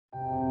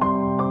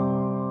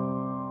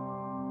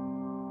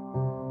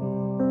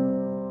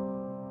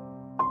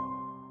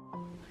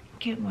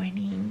Good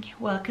morning.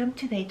 Welcome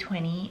to day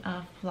 20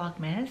 of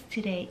Vlogmas.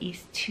 Today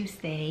is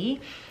Tuesday.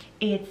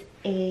 It's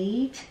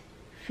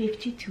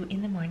 8:52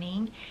 in the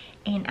morning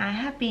and I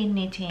have been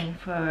knitting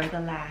for the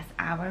last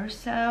hour or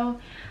so.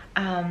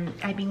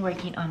 I've been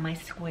working on my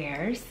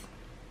squares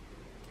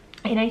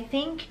and I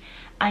think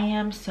I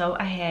am so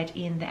ahead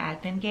in the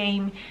advent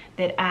game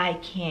that I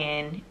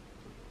can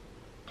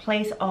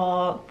place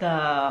all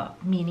the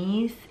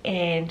minis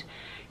and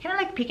kind of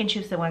like pick and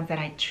choose the ones that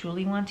I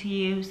truly want to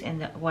use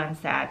and the ones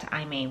that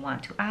I may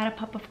want to add a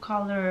pop of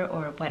color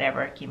or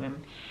whatever, give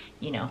them,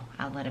 you know,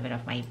 a little bit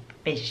of my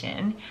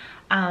vision.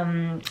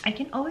 I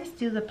can always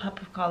do the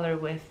pop of color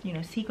with, you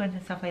know, sequins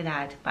and stuff like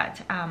that,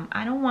 but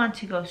I don't want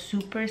to go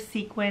super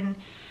sequin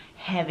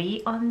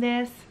heavy on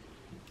this,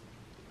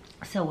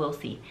 so we'll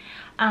see.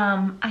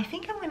 I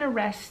think I'm gonna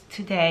rest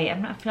today.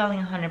 I'm not feeling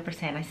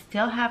 100%. I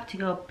still have to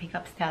go pick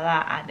up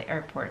Stella at the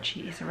airport. She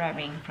is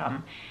arriving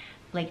from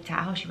Lake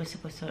Tahoe. She was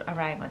supposed to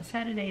arrive on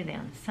Saturday, then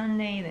on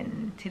Sunday,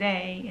 then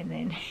today, and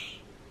then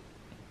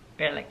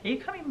we're like, are you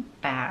coming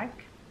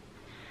back?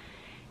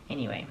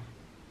 Anyway,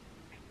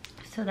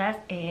 so that's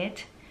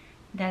it.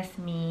 That's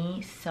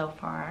me so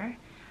far.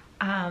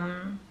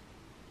 And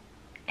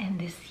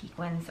these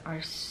sequins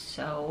are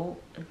so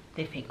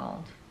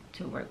difficult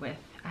to work with,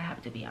 I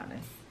have to be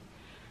honest.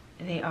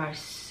 They are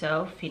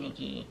so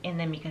finicky, and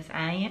then because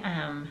I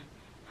am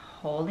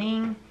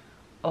holding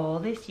all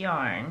this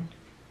yarn,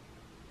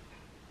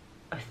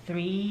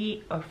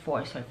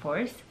 four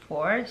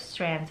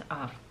strands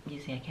of, you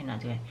see I cannot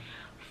do it,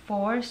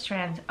 4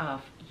 strands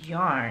of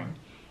yarn,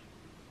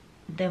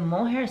 the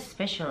mohair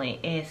especially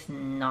is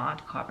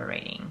not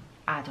cooperating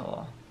at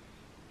all.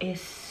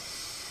 It's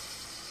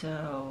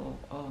so,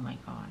 oh my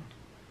god,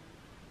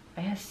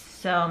 I have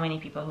so many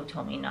people who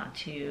told me not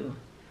to,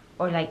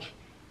 or like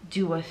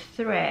do a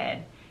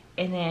thread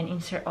and then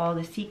insert all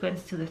the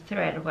sequins to the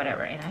thread or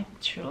whatever, and I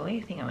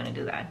truly think I'm gonna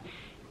do that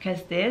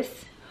because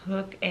this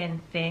hook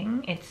and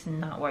thing, it's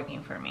not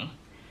working for me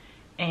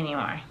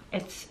anymore.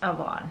 It's a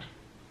lot.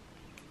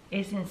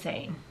 It's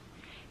insane.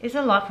 It's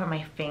a lot for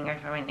my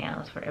fingers, for my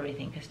nails, for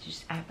everything, because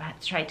just I've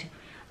had to try to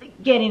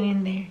like get it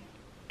in there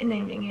and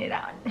then bringing it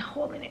out and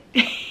holding it.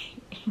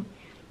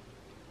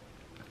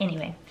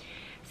 Anyway,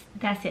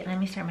 that's it. Let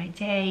me start my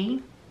day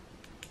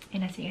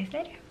and I'll see you guys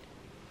later.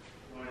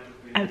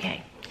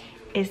 Okay,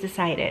 it's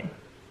decided.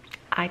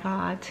 I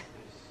got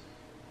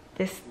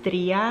this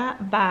Stria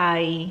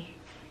by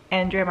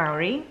Andrea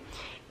Mowry,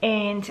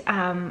 and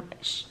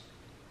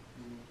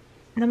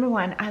number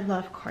one, I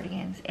love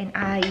cardigans, and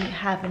I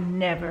have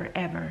never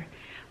ever,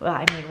 well,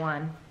 I made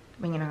one,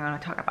 we're not gonna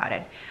talk about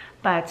it,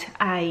 but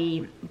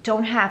I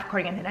don't have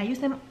cardigans and I use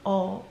them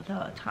all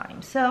the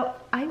time, so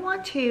I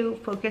want to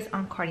focus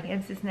on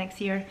cardigans this next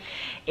year.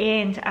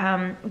 And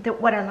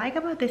what I like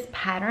about this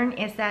pattern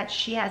is that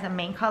she has a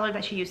main color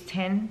that she used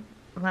 10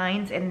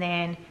 lines and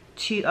then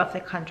 2 of the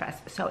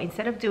contrast. So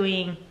instead of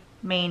doing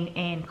main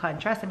and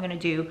contrast, I'm gonna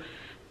do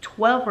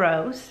 12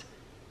 rows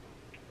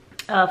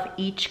of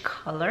each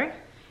color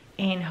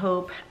and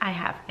hope I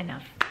have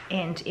enough.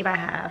 And if I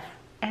have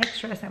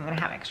extras, I'm gonna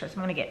have extras.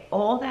 I'm gonna get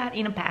all that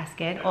in a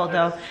basket,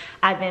 although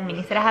I've been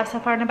minis that I have so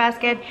far in a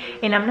basket,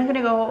 and I'm not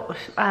gonna go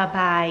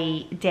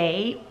by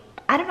day.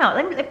 I don't know,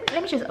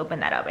 let me just open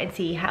that up and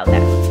see how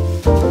that.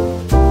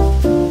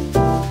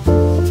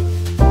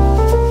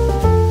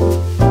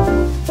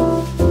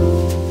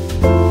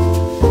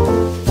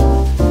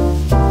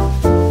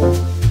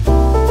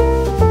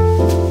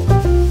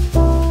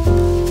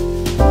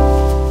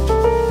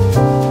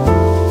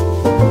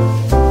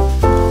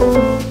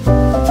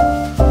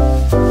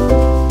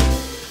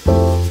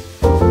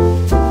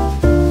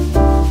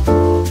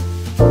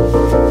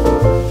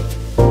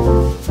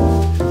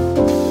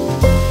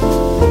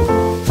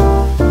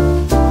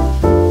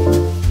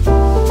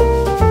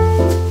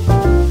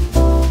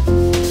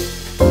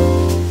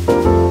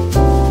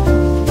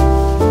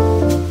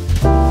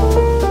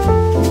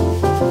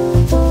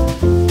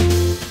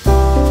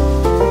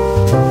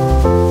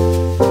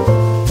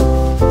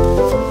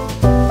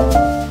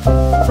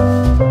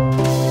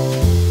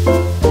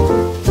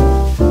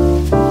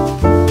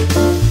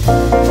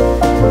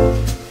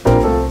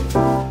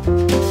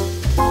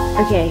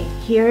 Okay,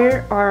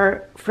 here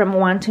are from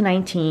 1 to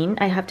 19.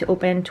 I have to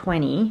open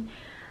 20.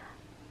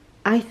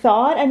 I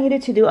thought I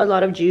needed to do a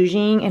lot of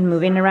juicing and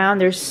moving around.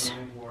 There's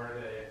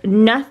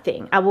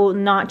nothing. I will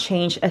not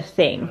change a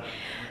thing.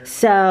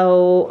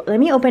 So let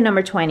me open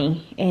number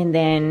 20 and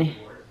then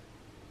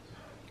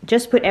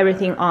just put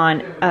everything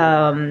on.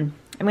 I'm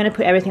gonna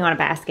put everything on a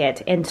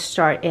basket and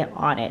start it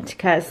on it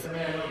because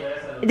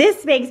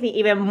this makes me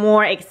even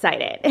more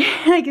excited.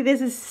 Like,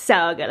 this is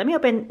so good. Let me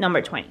open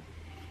number 20.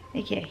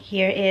 Okay,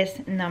 here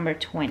is number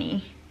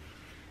 20.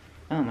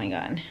 Oh my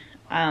god.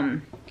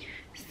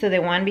 So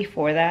the one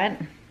before that,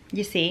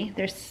 you see,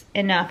 there's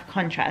enough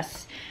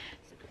contrast.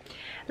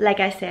 Like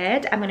I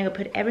said, I'm gonna go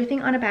put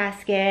everything on a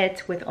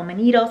basket with all my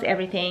needles,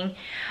 everything.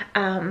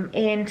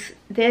 And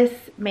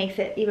this makes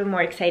it even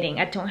more exciting.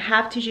 I don't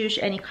have to use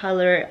any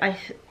color.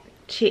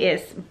 She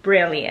is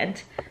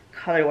brilliant.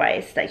 color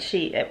wise, like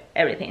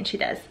everything she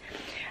does.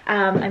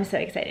 I'm so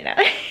excited now.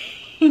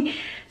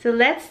 So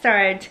let's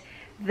start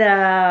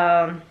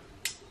the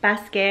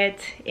basket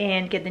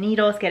and get the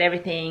needles, get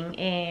everything,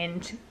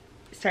 and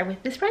start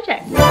with this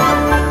project.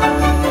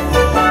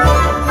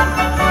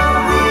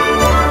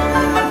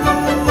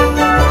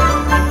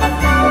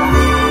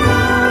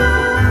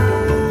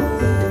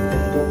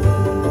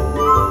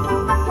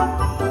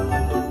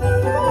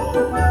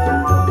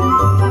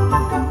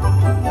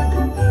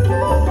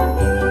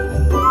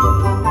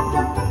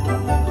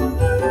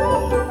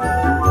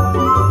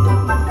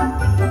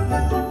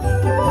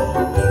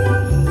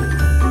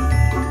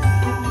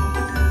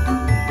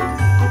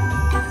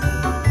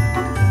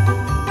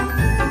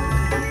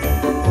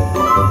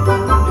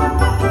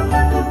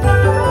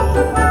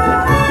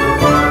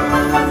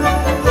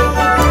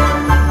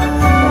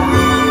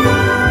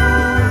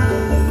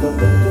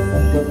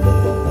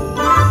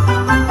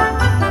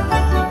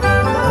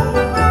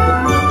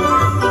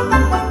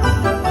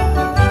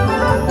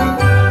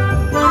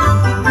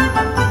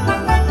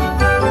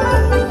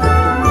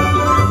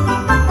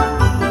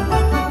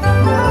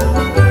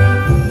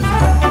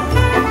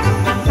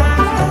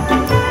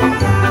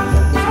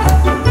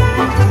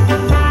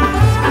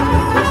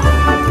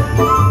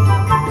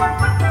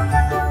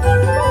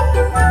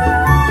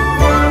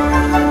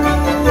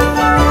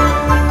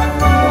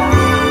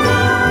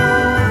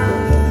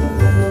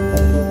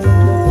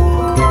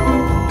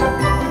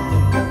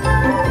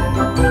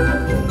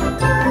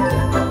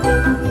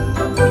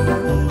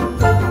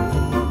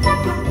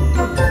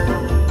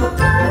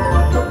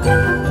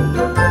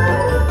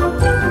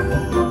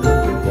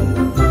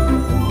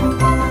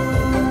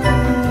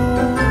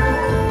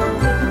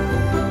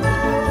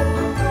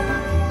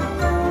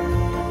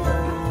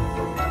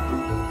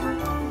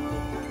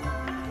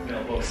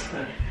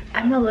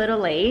 I'm a little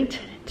late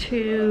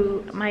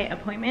to my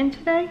appointment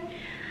today,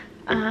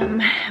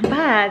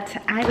 but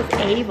I was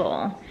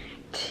able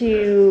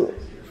to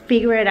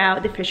figure it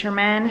out, the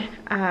fisherman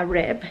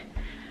rib.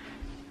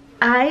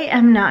 I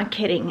am not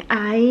kidding.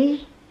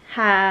 I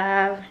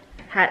have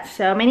had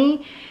so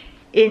many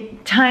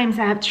times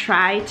I have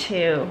tried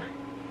to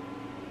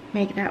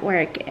make that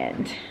work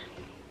and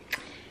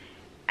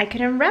I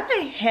couldn't wrap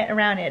my head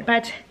around it,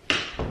 but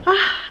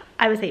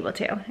I was able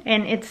to,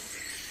 and it's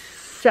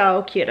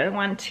so cute. I don't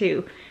want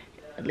to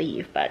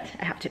leave, but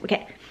I have to.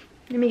 Okay,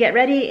 let me get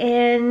ready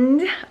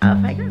and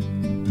off I go.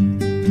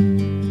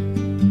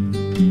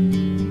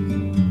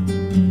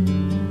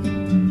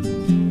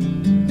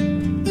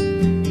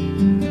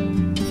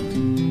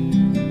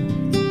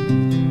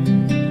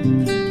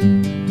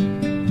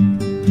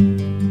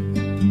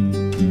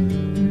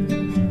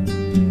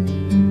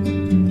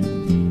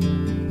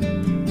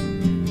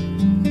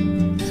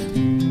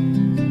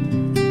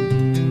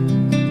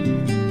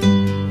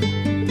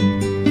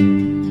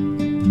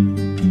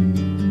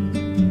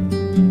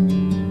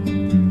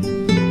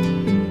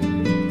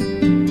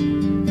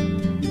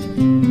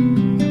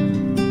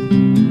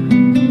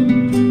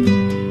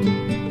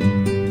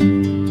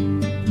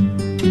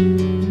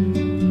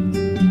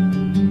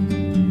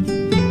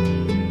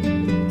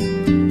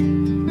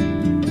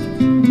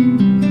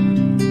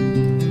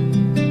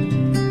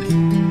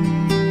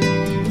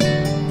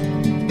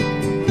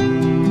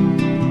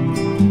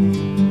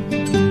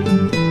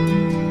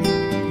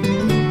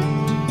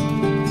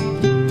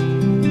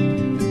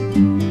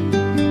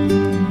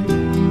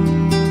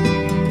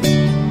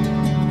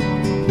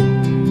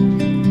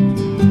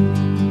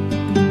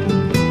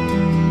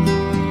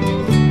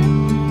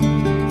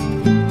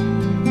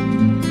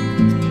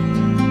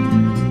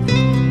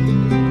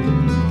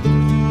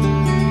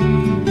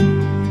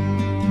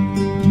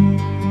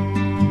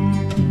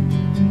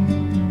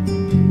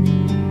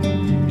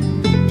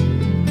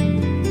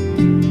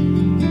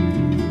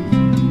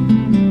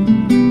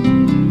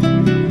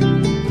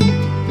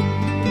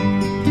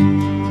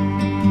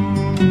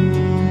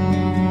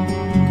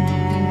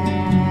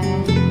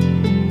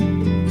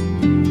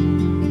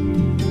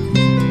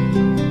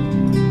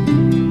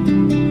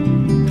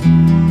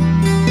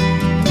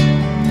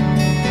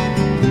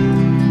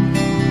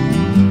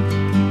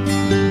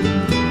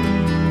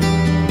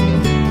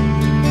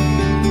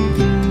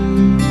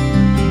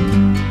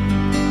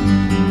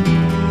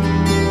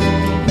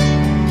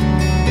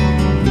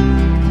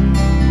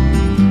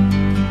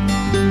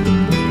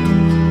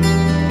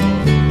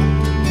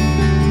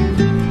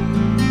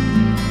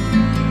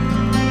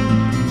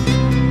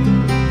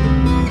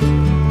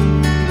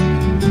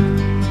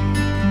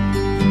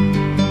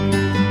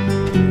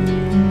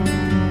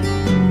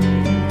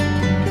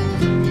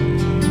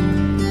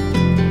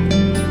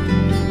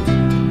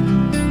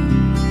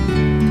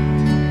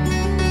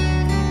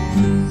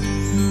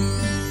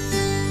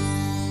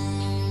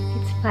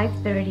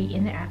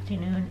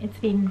 It's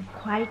been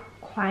quite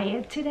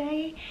quiet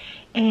today,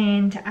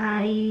 and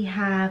I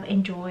have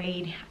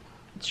enjoyed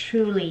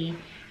truly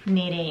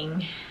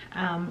knitting,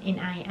 and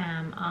I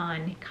am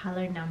on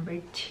color number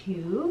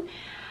 2.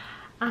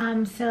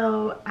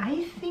 So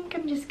I think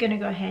I'm just gonna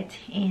go ahead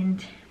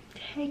and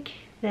take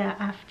the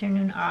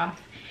afternoon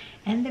off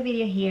end the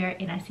video here,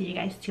 and I'll see you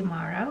guys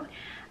tomorrow.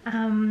 I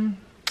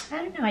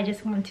don't know, I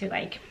just want to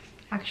like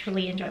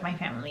actually enjoy my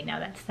family now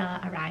that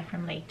Stella arrived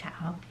from Lake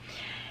Tahoe.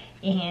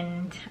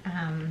 And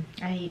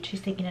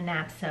she's taking a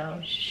nap,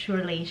 so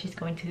surely she's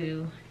going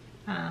to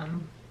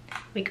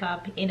wake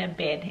up in a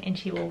bit and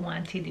she will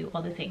want to do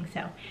all the things.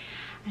 So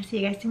I'll see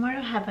you guys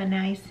tomorrow. Have a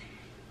nice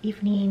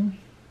evening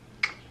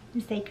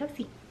and stay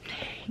cozy.